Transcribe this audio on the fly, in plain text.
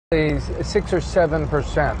6 or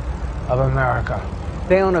 7% of America.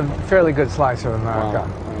 They own a fairly good slice of America.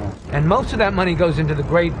 Wow. And most of that money goes into the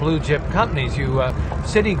great blue chip companies.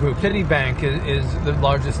 Citigroup, Citibank is the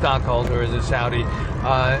largest stockholder, is a Saudi.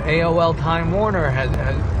 AOL Time Warner has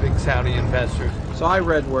big Saudi investors. So I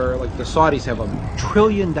read where like the Saudis have $1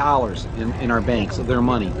 trillion in our banks of their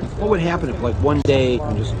money. What would happen if like one day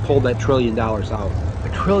we just pulled that $1 trillion out?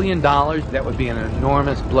 $1 trillion, that would be an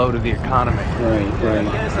enormous blow to the economy. Right.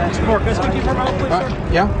 Mr. Moore, can I speak to you for a moment, please, sir?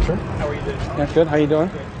 Yeah, sure. How are you doing? Yeah, good. How you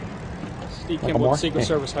doing? Steve Kimball with the Secret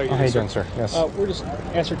Service. How are you doing, How you doing, sir? Yes. We're just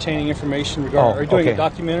ascertaining information regarding. Are you doing a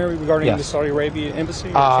documentary regarding the Saudi Arabia embassy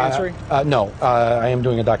or chancery? No, I am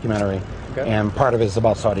doing a documentary, and part of it is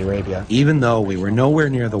about Saudi Arabia. Even though we were nowhere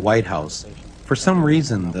near the White House, for some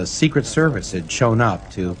reason the Secret Service had shown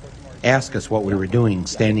up to ask us what we were doing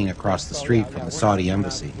standing across the street from the Saudi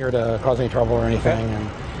embassy. Here to cause any trouble or anything, and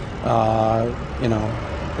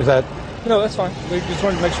is that? No, that's fine. We just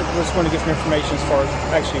wanted to make sure. We just wanted to get some information as far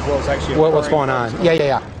as what's going on.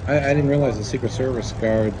 Yeah. I didn't realize the Secret Service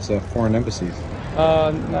guards foreign embassies.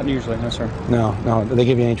 Not usually, no, sir. No. Did they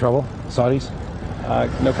give you any trouble, Saudis?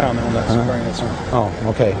 No comment on that, sir. Oh,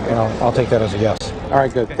 okay. Well, I'll take that as a yes. All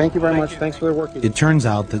right, good. Thank you very much. Thanks for the work you do. It turns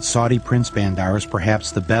out that Saudi Prince Bandar is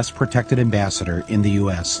perhaps the best protected ambassador in the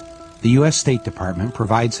U.S. The U.S. State Department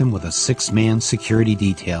provides him with a 6-man security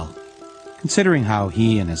detail. Considering how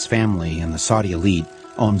he and his family and the Saudi elite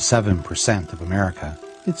own 7% of America,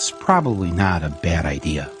 it's probably not a bad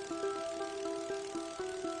idea.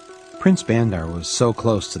 Prince Bandar was so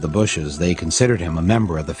close to the Bushes they considered him a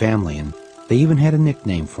member of the family, and they even had a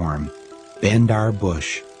nickname for him, Bandar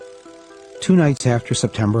Bush. 2 nights after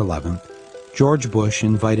September 11th, George Bush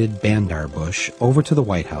invited Bandar Bush over to the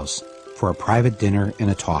White House for a private dinner and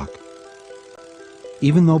a talk.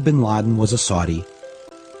 Even though bin Laden was a Saudi,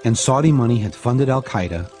 and Saudi money had funded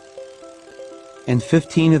Al-Qaeda, and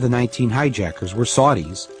 15 of the 19 hijackers were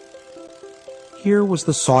Saudis, here was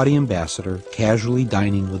the Saudi ambassador casually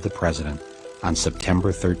dining with the president on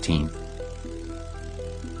September 13th.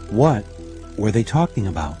 What were they talking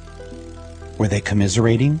about? Were they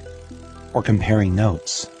commiserating or comparing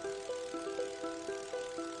notes?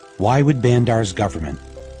 Why would Bandar's government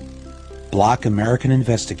block American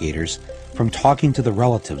investigators from talking to the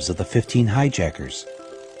relatives of the 15 hijackers?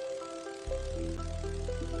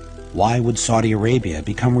 Why would Saudi Arabia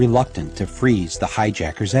become reluctant to freeze the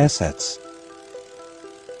hijackers' assets?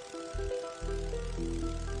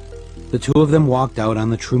 The two of them walked out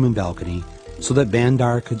on the Truman balcony so that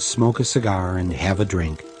Bandar could smoke a cigar and have a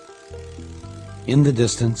drink. In the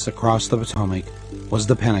distance, across the Potomac, was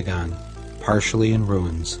the Pentagon, partially in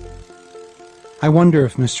ruins. I wonder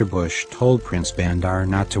if Mr. Bush told Prince Bandar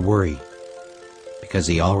not to worry, because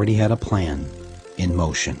he already had a plan in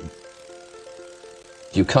motion.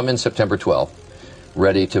 You come in September 12th,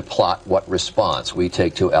 ready to plot what response we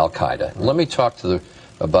take to Al-Qaeda. Let me talk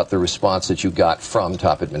about the response that you got from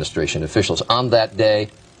top administration officials. On that day,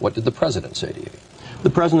 what did the president say to you? The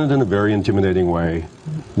president, in a very intimidating way,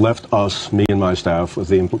 left us, me and my staff, with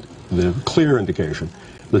the clear indication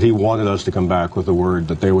that he wanted us to come back with the word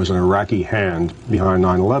that there was an Iraqi hand behind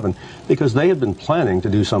 9/11, because they had been planning to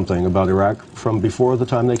do something about Iraq from before the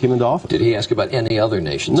time they came into office. Did he ask about any other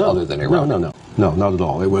nations other than Iraq? No, not at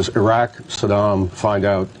all. It was Iraq, Saddam, find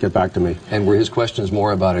out, get back to me. And were his questions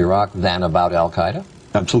more about Iraq than about Al-Qaeda?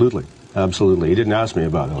 Absolutely. He didn't ask me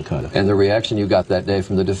about Al-Qaeda. And the reaction you got that day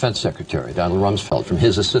from the defense secretary, Donald Rumsfeld, from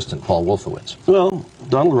his assistant, Paul Wolfowitz? Well,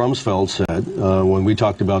 Donald Rumsfeld said, when we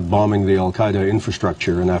talked about bombing the Al-Qaeda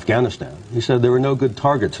infrastructure in Afghanistan, he said there were no good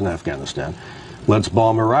targets in Afghanistan. Let's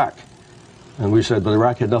bomb Iraq. And we said, but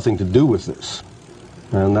Iraq had nothing to do with this.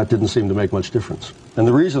 And that didn't seem to make much difference. And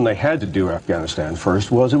the reason they had to do Afghanistan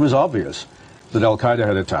first was it was obvious that Al-Qaeda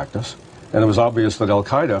had attacked us, and it was obvious that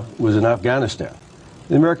Al-Qaeda was in Afghanistan.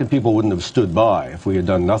 The American people wouldn't have stood by if we had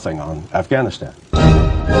done nothing on Afghanistan.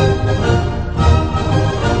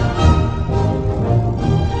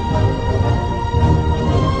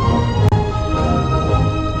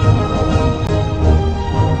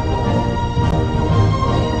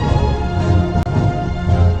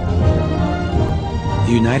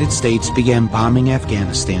 The United States began bombing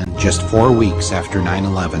Afghanistan just 4 weeks after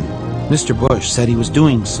 9/11. Mr. Bush said he was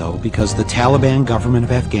doing so because the Taliban government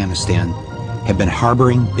of Afghanistan had been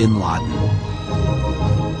harboring bin Laden.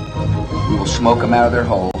 We will smoke them out of their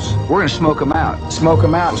holes. We're going to smoke them out. Smoke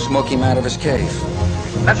him out. Smoke him out of his cave.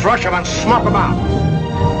 Let's rush him and smoke him out.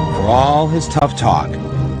 For all his tough talk,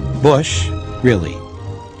 Bush really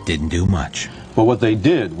didn't do much. But what they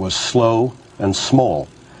did was slow and small.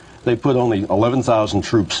 They put only 11,000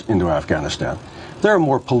 troops into Afghanistan. There are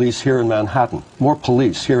more police here in Manhattan,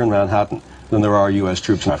 than there are U.S.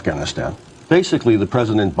 troops in Afghanistan. Basically, the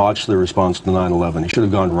president botched the response to 9/11. He should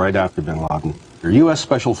have gone right after bin Laden. The U.S.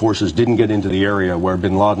 Special Forces didn't get into the area where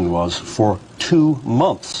bin Laden was for 2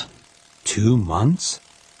 months. 2 months?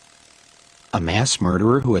 A mass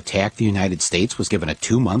murderer who attacked the United States was given a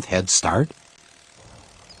 2-month head start?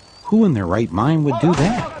 Who in their right mind would do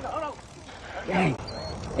that?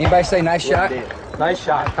 Anybody say nice shot? Nice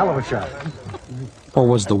shot. Hell of a shot. Or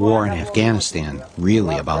was the war in Afghanistan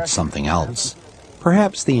really about something else?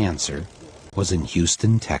 Perhaps the answer was in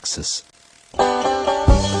Houston, Texas.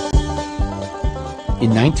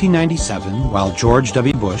 In 1997, while George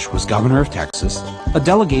W. Bush was governor of Texas, a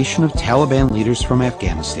delegation of Taliban leaders from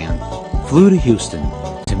Afghanistan flew to Houston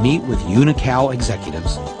to meet with Unocal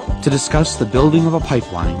executives to discuss the building of a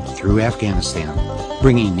pipeline through Afghanistan,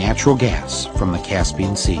 bringing natural gas from the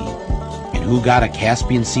Caspian Sea. And who got a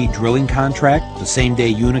Caspian Sea drilling contract the same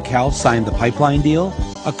day Unocal signed the pipeline deal?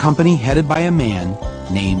 A company headed by a man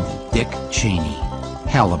named Dick Cheney,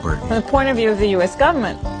 Halliburton. From the point of view of the U.S.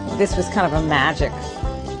 government, this was kind of a magic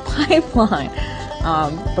pipeline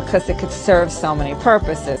because it could serve so many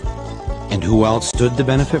purposes. And who else stood to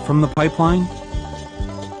benefit from the pipeline?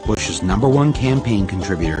 Bush's #1 campaign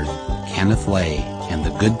contributor, Kenneth Lay, and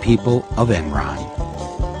the good people of Enron.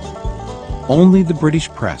 Only the British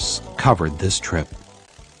press covered this trip.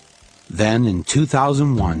 Then, in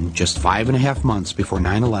 2001, just 5.5 months before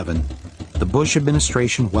 9/11, the Bush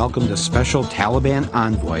administration welcomed a special Taliban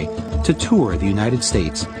envoy to tour the United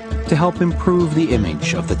States to help improve the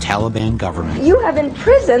image of the Taliban government. You have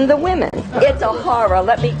imprisoned the women. It's a horror,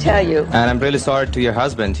 let me tell you. And I'm really sorry to your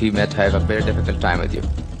husband. He might have a very difficult time with you.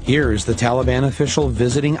 Here's the Taliban official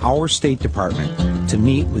visiting our State Department to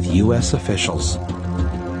meet with U.S. officials.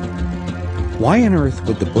 Why on earth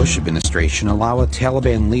would the Bush administration allow a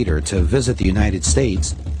Taliban leader to visit the United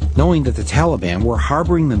States, knowing that the Taliban were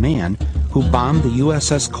harboring the man who bombed the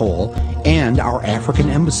USS Cole and our African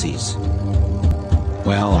embassies?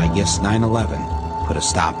 Well, I guess 9/11 put a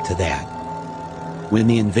stop to that. When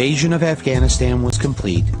the invasion of Afghanistan was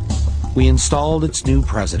complete, we installed its new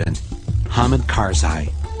president, Hamid Karzai.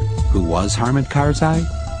 Who was Hamid Karzai?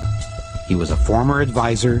 He was a former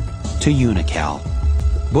advisor to Unocal.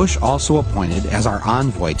 Bush also appointed as our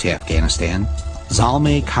envoy to Afghanistan,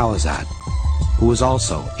 Zalmay Khalilzad, who was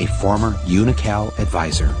also a former Unocal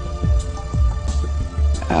advisor.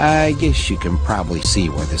 I guess you can probably see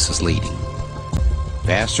where this is leading.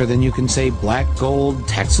 Faster than you can say black gold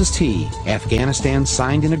Texas tea, Afghanistan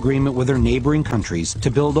signed an agreement with their neighboring countries to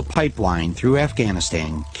build a pipeline through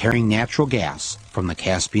Afghanistan carrying natural gas from the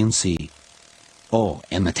Caspian Sea. Oh,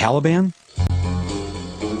 and the Taliban?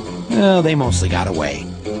 Well, they mostly got away.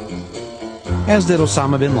 As did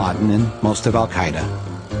Osama bin Laden and most of Al-Qaeda.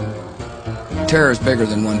 Terror is bigger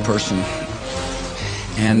than one person.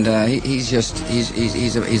 And he's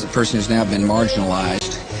a person who's now been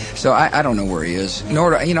marginalized. So I don't know where he is.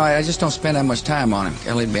 Nor, I just don't spend that much time on him,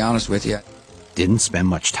 Kelly, to be honest with you. Didn't spend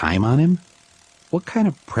much time on him? What kind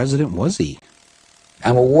of president was he?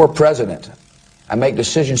 I'm a war president. I make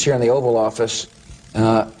decisions here in the Oval Office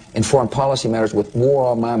in foreign policy matters with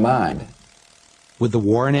war on my mind. With the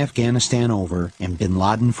war in Afghanistan over and bin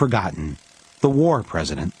Laden forgotten, the war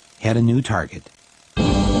president had a new target.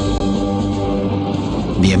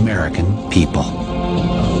 The American people.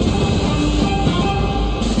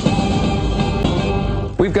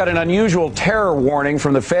 We've got an unusual terror warning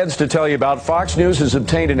from the feds to tell you about. Fox News has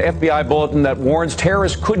obtained an FBI bulletin that warns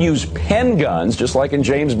terrorists could use pen guns, just like in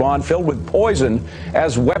James Bond, filled with poison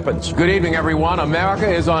as weapons. Good evening, everyone. America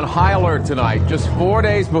is on high alert tonight, just 4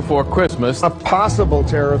 days before Christmas. A possible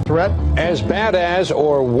terror threat as bad as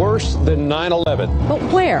or worse than 9/11. But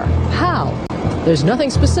where? How? There's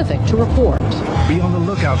nothing specific to report. Be on the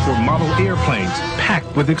lookout for model airplanes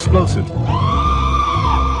packed with explosives.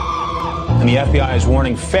 And the FBI is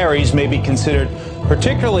warning ferries may be considered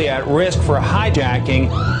particularly at risk for hijacking.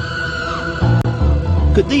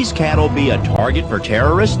 Could these cattle be a target for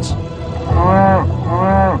terrorists?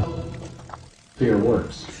 Fear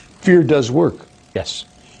works. Fear does work, yes.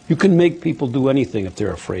 You can make people do anything if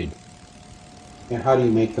they're afraid. And how do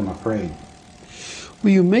you make them afraid?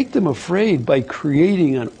 Well, you make them afraid by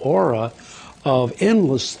creating an aura of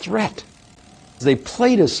endless threat. They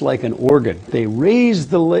played us like an organ. They raised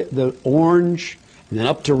the orange, and then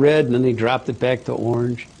up to red, and then they dropped it back to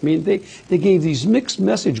orange. I mean, they gave these mixed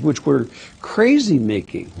messages which were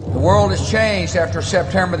crazy-making. The world has changed after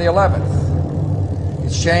September the 11th.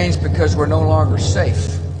 It's changed because we're no longer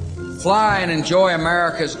safe. Fly and enjoy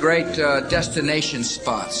America's great destination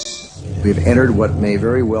spots. We've entered what may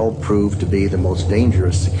very well prove to be the most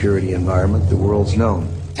dangerous security environment the world's known.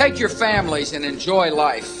 Take your families and enjoy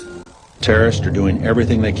life. Terrorists are doing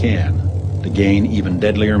everything they can to gain even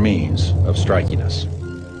deadlier means of striking us.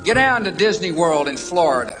 Get down to Disney World in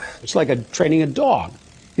Florida. It's like training a dog.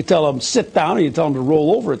 You tell them sit down and you tell them to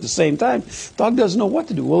roll over at the same time. Dog doesn't know what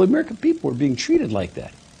to do. Well, the American people were being treated like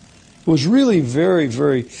that. It was really very,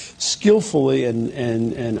 very skillfully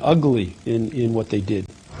and ugly in what they did.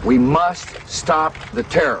 We must stop the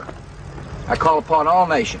terror. I call upon all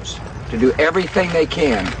nations to do everything they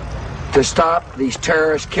can to stop these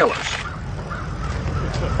terrorist killers.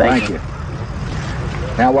 Thank you.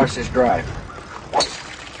 Now watch this drive.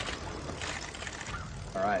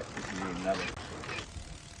 All right.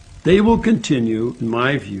 They will continue, in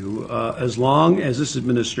my view, as long as this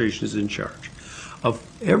administration is in charge, of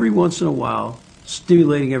every once in a while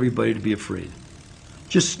stimulating everybody to be afraid.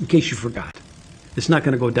 Just in case you forgot. It's not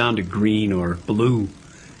going to go down to green or blue.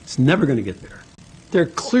 It's never going to get there. There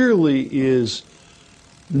clearly is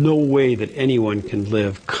no way that anyone can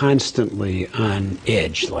live constantly on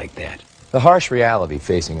edge like that. The harsh reality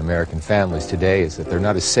facing American families today is that they're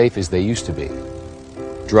not as safe as they used to be.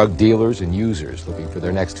 Drug dealers and users looking for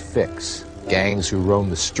their next fix, gangs who roam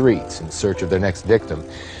the streets in search of their next victim,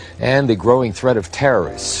 and the growing threat of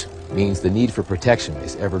terrorists means the need for protection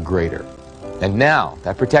is ever greater. And now,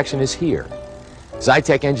 that protection is here.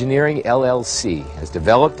 Zytec Engineering, LLC, has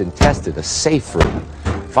developed and tested a safe route,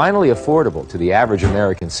 finally affordable to the average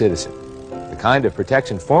American citizen. The kind of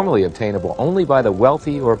protection formerly obtainable only by the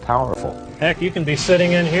wealthy or powerful. Heck, you can be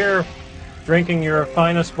sitting in here drinking your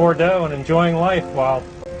finest Bordeaux and enjoying life while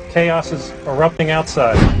chaos is erupting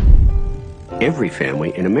outside. Every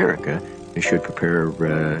family in America should prepare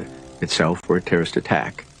itself for a terrorist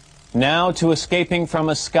attack. Now to escaping from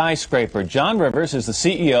a skyscraper. John Rivers is the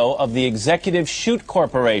CEO of the Executive Chute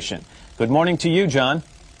Corporation. Good morning to you, John.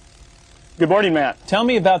 Good morning, Matt. Tell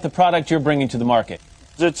me about the product you're bringing to the market.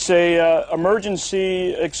 It's a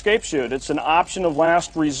emergency escape chute. It's an option of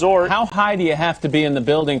last resort. How high do you have to be in the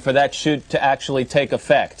building for that chute to actually take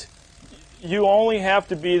effect? You only have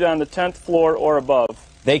to be on the 10th floor or above.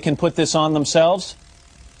 They can put this on themselves?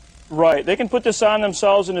 Right. They can put this on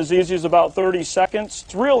themselves in as easy as about 30 seconds.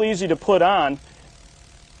 It's real easy to put on.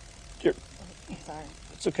 Sorry.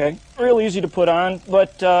 It's okay. Real easy to put on,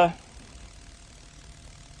 but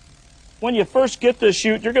when you first get this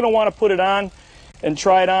chute, you're going to want to put it on and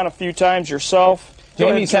try it on a few times yourself.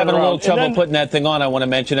 Jamie's having a little trouble putting that thing on, I want to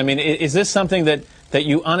mention. I mean, is this something that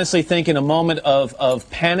you honestly think in a moment of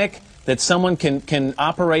panic that someone can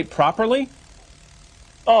operate properly?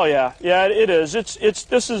 Oh, yeah. Yeah, it is.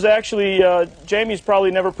 This is actually, Jamie's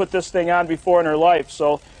probably never put this thing on before in her life,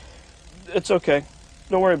 so it's okay.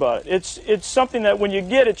 Don't worry about it. It's something that when you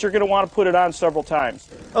get it, you're going to want to put it on several times.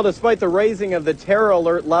 Well, despite the raising of the terror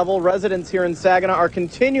alert level, residents here in Saginaw are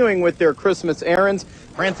continuing with their Christmas errands.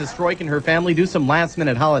 Frances Stroik and her family do some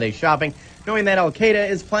last-minute holiday shopping, knowing that Al-Qaeda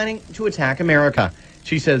is planning to attack America.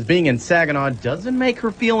 She says being in Saginaw doesn't make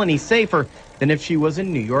her feel any safer than if she was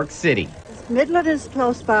in New York City. Midland is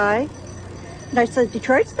close by. And I said,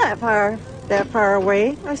 Detroit's that far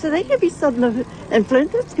away. I said, they could be something, and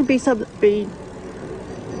Flint could be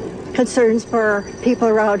concerns for people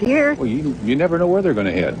around here. Well, you never know where they're going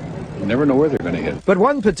to hit. You never know where they're going to hit. But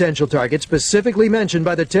one potential target specifically mentioned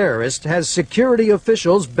by the terrorist has security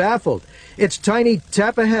officials baffled. It's tiny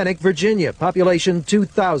Tappahannock, Virginia, population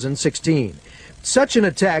 2016. Such an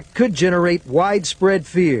attack could generate widespread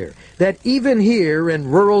fear that even here in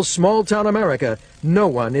rural small-town America, no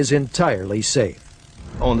one is entirely safe.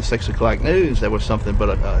 On the 6 o'clock news, there was something but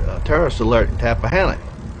a terrorist alert in Tappahannock.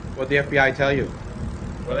 What did the FBI tell you?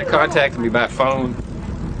 Well, they contacted me by phone,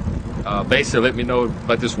 basically let me know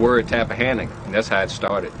about this word Tappahannock, and that's how it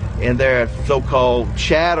started. And their so-called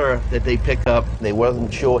chatter that they pick up, they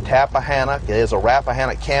wasn't sure Tappahannock. It is a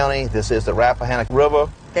Rappahannock County. This is the Rappahannock River.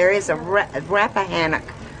 There is a Rappahannock,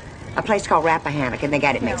 a place called Rappahannock, and they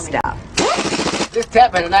got it mixed up. This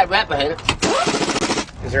Tappahannock, not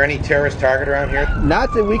Rappahannock. Is there any terrorist target around here?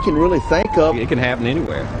 Not that we can really think of. It can happen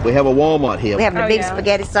anywhere. We have a Walmart here. We have a big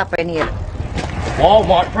spaghetti supper in here.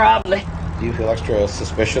 Walmart, probably. Do you feel extra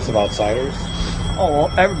suspicious of outsiders?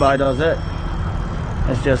 Oh, everybody does that.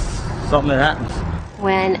 It's just something that happens.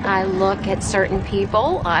 When I look at certain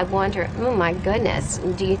people, I wonder, oh my goodness,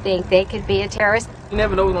 do you think they could be a terrorist? You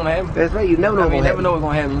never know what's going to happen. That's right, you never know what's going to happen. You never know what's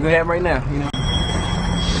going to happen. It's going to happen right now, you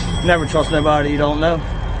know. Never trust nobody you don't know.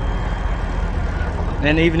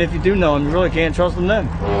 And even if you do know them, you really can't trust them then.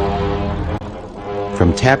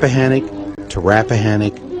 From Tappahannock to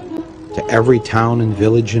Rappahannock to every town and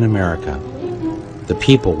village in America, the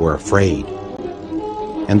people were afraid.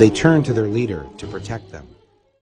 and they turned to their leader to protect them.